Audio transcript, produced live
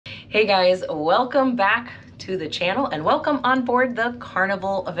Hey guys, welcome back to the channel and welcome on board the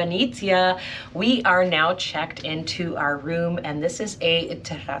Carnival Venezia. We are now checked into our room, and this is a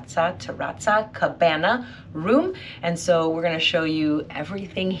Terrazza Cabana room, and so we're going to show you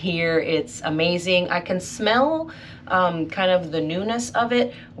everything here. It's amazing. I can smell kind of the newness of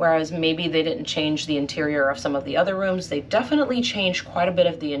it, whereas maybe they didn't change the interior of some of the other rooms. They definitely changed quite a bit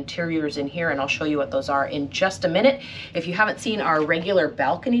of the interiors in here, and I'll show you what those are in just a minute. If you haven't seen our regular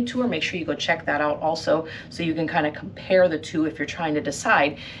balcony tour, make sure you go check that out also, so you can kind of compare the two if you're trying to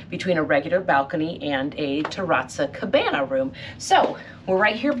decide between a regular balcony and a Terrazza Cabana room. So we're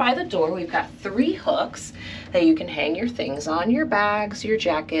right here by the door. We've got 3 hooks that you can hang your things on, your bags, your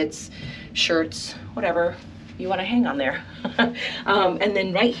jackets, shirts, whatever you want to hang on there. And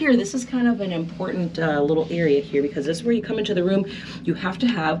then right here, this is kind of an important little area here, because this is where you come into the room. You have to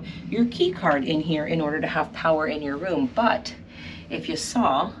have your key card in here in order to have power in your room. But if you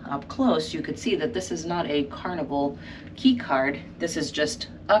saw up close, you could see that this is not a Carnival key card. This is just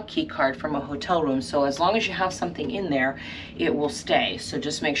a key card from a hotel room. So as long as you have something in there, it will stay. So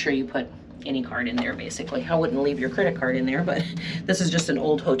just make sure you put any card in there, basically. I wouldn't leave your credit card in there, but this is just an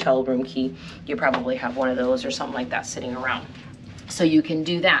old hotel room key. You probably have one of those or something like that sitting around. So you can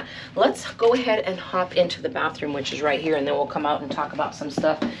do that. Let's go ahead and hop into the bathroom, which is right here, and then we'll come out and talk about some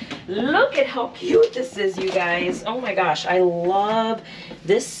stuff. Look at how cute this is, you guys. Oh my gosh, I love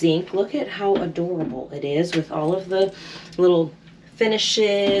this sink. Look at how adorable it is with all of the little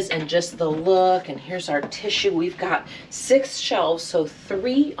finishes and just the look. And here's our tissue. We've got 6 shelves, so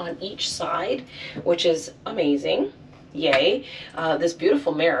 3 on each side, which is amazing. Yay. This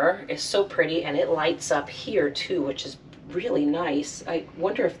beautiful mirror is so pretty, and it lights up here too, which is really nice. I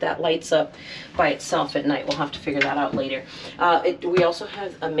wonder if that lights up by itself at night. We'll have to figure that out later. We also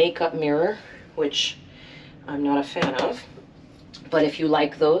have a makeup mirror, which I'm not a fan of, but if you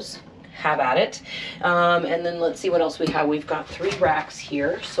like those, have at it. And then let's see what else we have. We've got 3 racks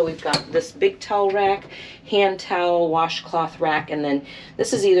here. So we've got this big towel rack, hand towel, washcloth rack, and then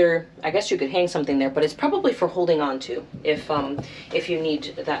this is either, I guess you could hang something there, but it's probably for holding on to if you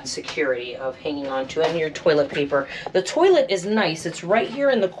need that security of hanging on to, and your toilet paper. The toilet is nice. It's right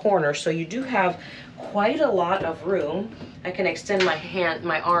here in the corner, so you do have quite a lot of room. I can extend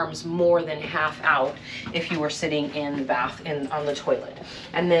my arms more than half out if you were sitting in the bath on the toilet.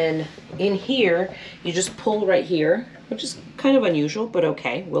 And then in here, you just pull right here, which is kind of unusual, but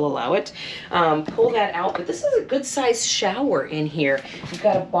okay, we'll allow it. Pull that out, but this is a good sized shower in here. You've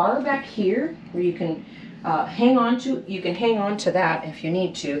got a bar back here where you can hang on to that if you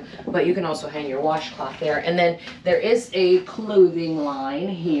need to, but you can also hang your washcloth there. And then there is a clothing line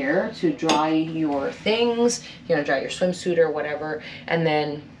here to dry your things, you know, dry your swimsuit or whatever. And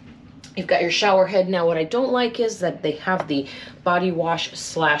then you've got your shower head. Now what I don't like is that they have the body wash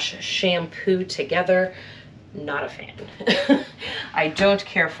 / shampoo together. Not a fan. I don't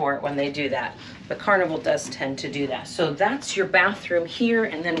care for it when they do that. The Carnival does tend to do that. So that's your bathroom here,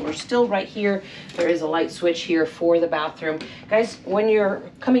 and then we're still right here. There is a light switch here for the bathroom. Guys, when you're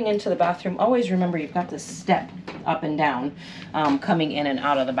coming into the bathroom, always remember you've got this step up and down coming in and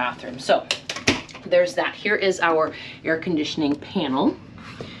out of the bathroom. So there's that. Here is our air conditioning panel.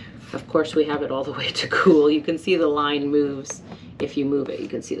 Of course, we have it all the way to cool. You can see the line moves. If you move it, you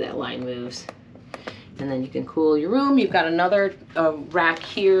can see that line moves. And then you can cool your room. You've got another rack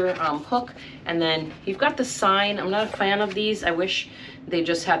here, hook, and then you've got the sign. I'm not a fan of these. I wish they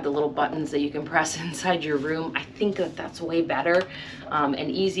just had the little buttons that you can press inside your room. I think that that's way better and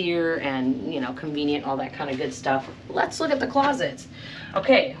easier and, you know, convenient, all that kind of good stuff. Let's look at the closets.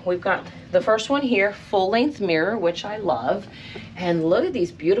 Okay, we've got the first one here, full-length mirror, which I love. And look at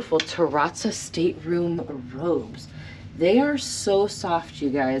these beautiful Terrazza stateroom robes. They are so soft, you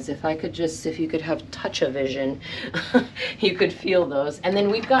guys. If you could have touch-a-vision, you could feel those. And then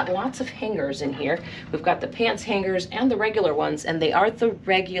we've got lots of hangers in here. We've got the pants hangers and the regular ones, and they are the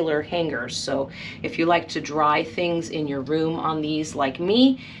regular hangers. So if you like to dry things in your room on these like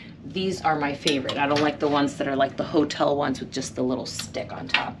me, these are my favorite. I don't like the ones that are like the hotel ones with just the little stick on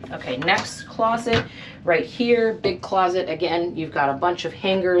top. Okay, next closet right here, big closet. Again, you've got a bunch of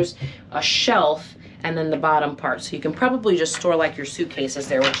hangers, a shelf, and then the bottom part. So you can probably just store like your suitcases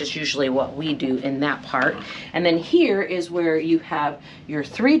there, which is usually what we do in that part. And then here is where you have your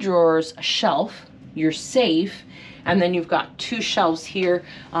 3 drawers, a shelf, your safe, and then you've got 2 shelves here.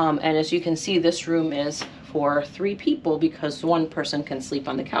 And as you can see, this room is for 3 people because 1 person can sleep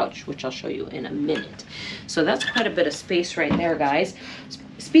on the couch, which I'll show you in a minute. So that's quite a bit of space right there, guys.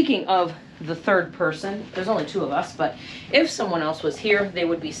 Speaking of the 3rd person, there's only 2 of us, but if someone else was here, they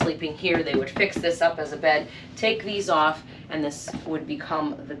would be sleeping here. They would fix this up as a bed, take these off, and this would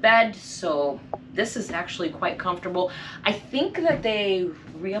become the bed. So this is actually quite comfortable. I think that they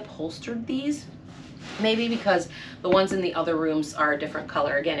reupholstered these, maybe because the ones in the other rooms are a different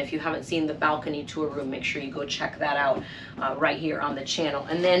color. Again, if you haven't seen the balcony tour room, make sure you go check that out right here on the channel.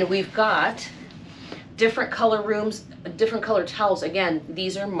 And then we've got different color rooms, different color towels. Again,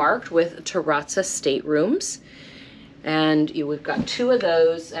 these are marked with Terrazza staterooms. And we've got 2 of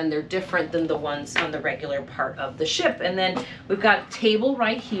those, and they're different than the ones on the regular part of the ship. And then we've got a table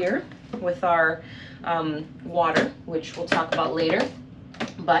right here with our water, which we'll talk about later.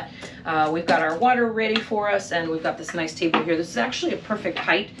 But we've got our water ready for us, and we've got this nice table here. This is actually a perfect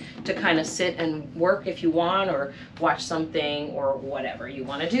height to kind of sit and work if you want, or watch something, or whatever you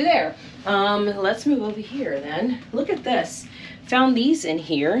want to do there. Let's move over here then. Look at this. Found these in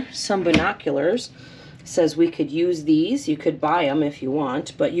here, some binoculars. Says we could use these. You could buy them if you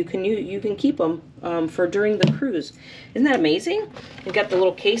want, but you can keep them for during the cruise. Isn't that amazing? You got the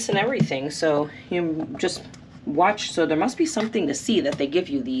little case and everything, so you just watch. So there must be something to see that they give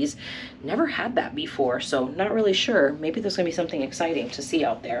you these. Never had that before, so not really sure. Maybe there's gonna be something exciting to see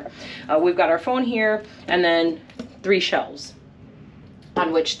out there. We've got our phone here, and then 3 shelves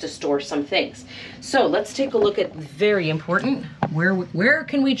on which to store some things. So let's take a look at, very important, where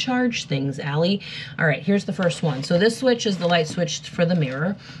can we charge things, Allie? All right, here's the first one. So this switch is the light switch for the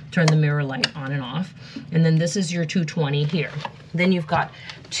mirror. Turn the mirror light on and off. And then this is your 220 here. Then you've got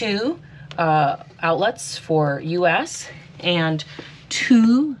 2 outlets for US and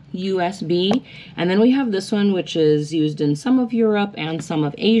 2 USB, and then we have this one, which is used in some of Europe and some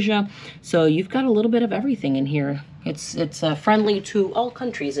of Asia. So you've got a little bit of everything in here. It's friendly to all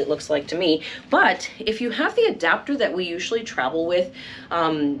countries, it looks like to me. But if you have the adapter that we usually travel with,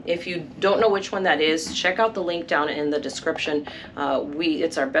 if you don't know which one that is, check out the link down in the description.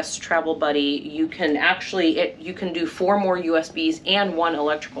 It's our best travel buddy. You can actually, you can do 4 more USBs and 1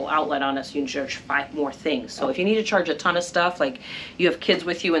 electrical outlet on us. You can charge 5 more things. So if you need to charge a ton of stuff, like you have kids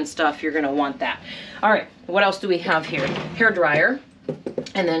with you and stuff, you're gonna want that. All right, what else do we have here? Hair dryer,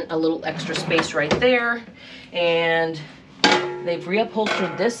 and then a little extra space right there. And they've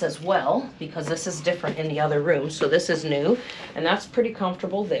reupholstered this as well, because this is different in the other room. So this is new, and that's pretty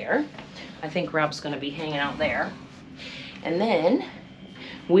comfortable there. I think Rob's gonna be hanging out there. And then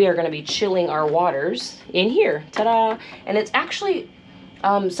we are gonna be chilling our waters in here, ta-da! And it's actually,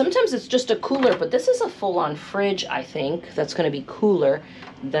 sometimes it's just a cooler, but this is a full-on fridge, I think, that's gonna be cooler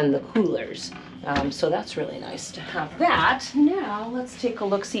than the coolers. So that's really nice to have that. Now let's take a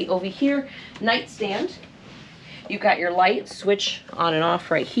look-see over here. Nightstand. You've got your light switch on and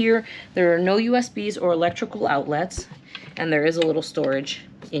off right here. There are no USBs or electrical outlets, and there is a little storage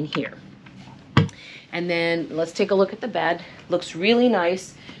in here. And then let's take a look at the bed. Looks really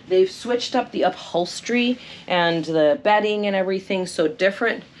nice. They've switched up the upholstery and the bedding and everything, so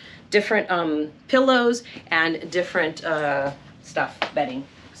different pillows and different stuff, bedding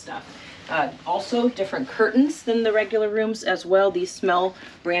stuff. Also different curtains than the regular rooms as well. These smell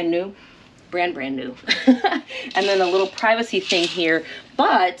brand new. Brand new. And then a little privacy thing here.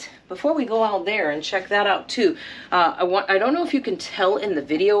 But before we go out there and check that out too, I don't know if you can tell in the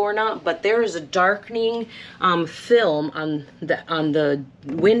video or not, but there is a darkening film on the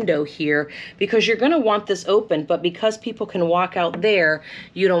window here, because you're going to want this open, but because people can walk out there,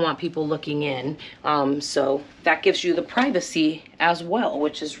 you don't want people looking in. So that gives you the privacy as well,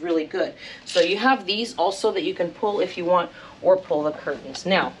 which is really good. So you have these also that you can pull if you want, or pull the curtains.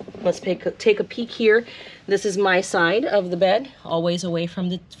 Now let's take a peek here. This is my side of the bed, always away from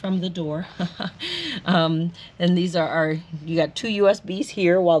the door. And these are you got 2 USBs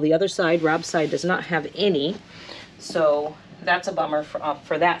here, while the other side, Rob's side, does not have any. So that's a bummer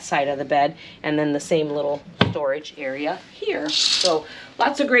for that side of the bed. And then the same little storage area here. So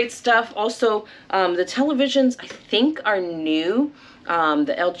lots of great stuff. Also, the televisions I think are new,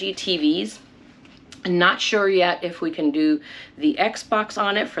 the LG TVs. I'm not sure yet if we can do the Xbox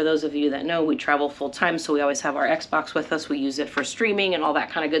on it. For those of you that know, we travel full time, so we always have our Xbox with us. We use it for streaming and all that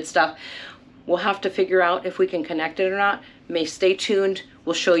kind of good stuff. We'll have to figure out if we can connect it or not. May stay tuned.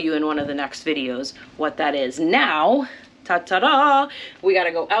 We'll show you in one of the next videos what that is. Now, ta-ta-da, we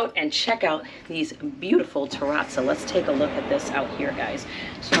gotta go out and check out these beautiful terrazza. Let's take a look at this out here, guys.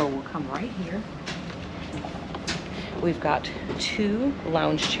 So we'll come right here. We've got 2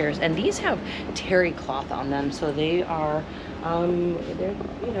 lounge chairs, and these have terry cloth on them, so they are, they're,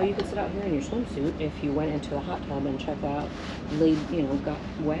 you know, you could sit out here in your swimsuit if you went into the hot tub and check out, got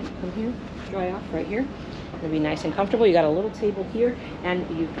wet. Come here, dry off right here. It'll be nice and comfortable. You got a little table here, and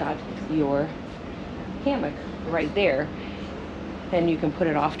you've got your hammock right there. and you can put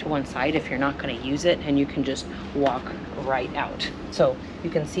it off to one side if you're not going to use it, and you can just walk right out. So you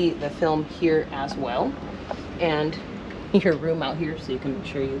can see the film here as well, and your room out here, so you can make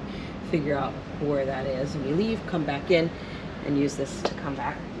sure you figure out where that is. And you leave, come back in, and use this to come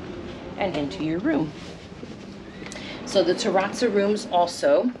back and into your room. So the terrazza rooms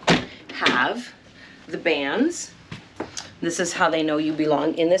also have the bands. This is how they know you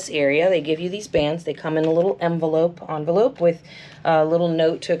belong in this area. They give you these bands. They come in a little envelope with a little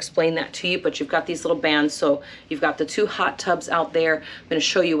note to explain that to you, but you've got these little bands. So you've got the 2 hot tubs out there. I'm going to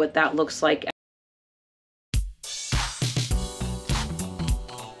show you what that looks like